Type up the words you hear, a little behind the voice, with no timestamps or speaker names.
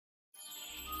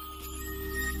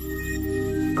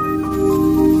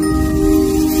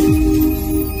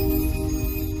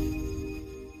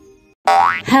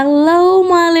Hello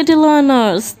my little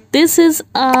learners, this is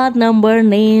a number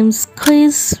names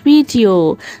quiz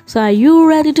video. So are you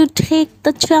ready to take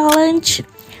the challenge?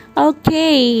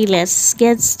 Okay, let's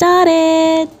get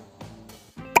started.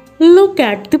 Look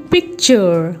at the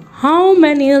picture. How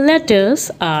many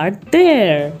letters are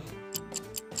there?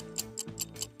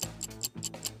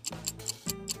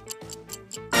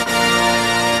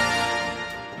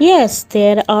 Yes,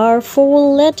 there are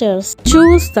 4 letters.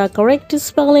 Choose the correct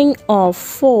spelling of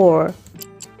 4.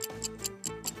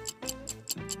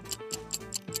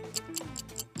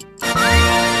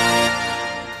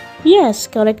 Yes,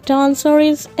 correct answer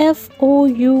is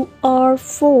F-O-U-R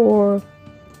 4.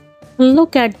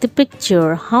 Look at the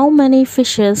picture. How many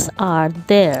fishes are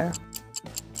there?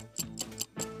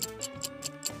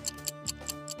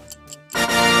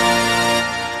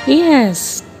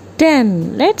 Yes,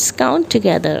 10. Let's count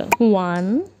together.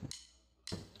 1,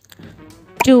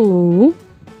 2,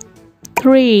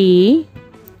 3,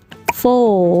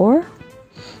 4,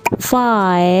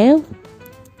 5,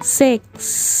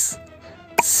 6,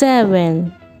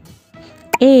 7,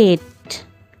 8,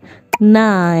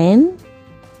 9,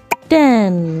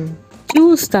 10.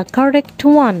 Choose the correct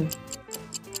one.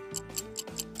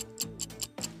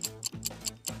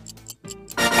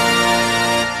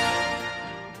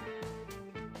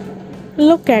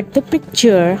 Look at the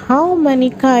picture. How many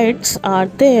kites are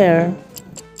there?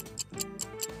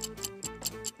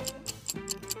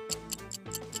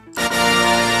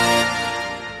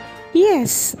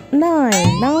 Yes, 9.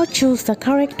 Now choose the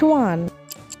correct one.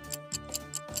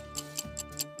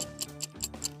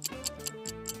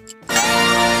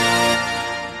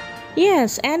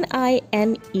 Yes,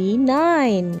 N-I-N-E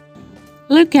 9.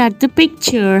 Look at the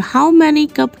picture. How many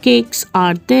cupcakes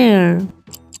are there?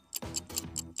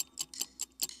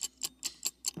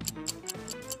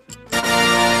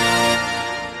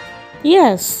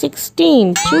 Yes,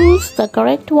 16. Choose the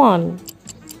correct one.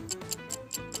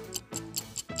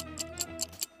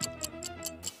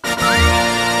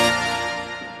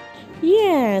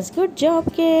 Yes, good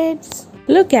job, kids.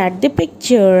 Look at the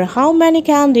picture. How many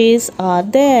candies are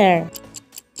there?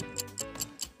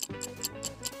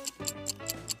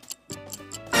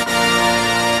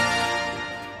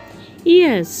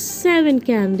 Yes, 7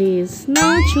 candies.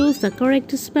 Now choose the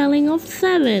correct spelling of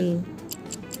 7.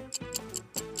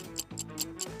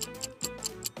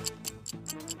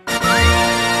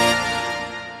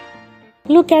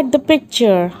 Look at the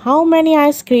picture. How many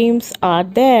ice creams are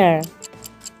there?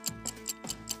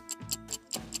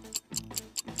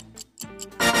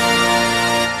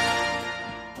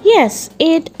 Yes,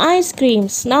 8 ice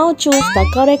creams. Now choose the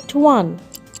correct one.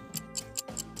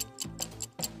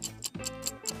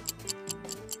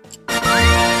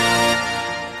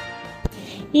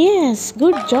 Yes,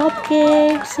 good job,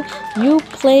 kids. You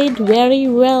played very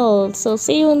well. So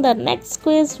see you in the next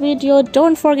quiz video.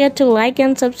 Don't forget to like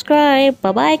and subscribe.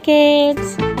 Bye bye,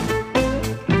 kids.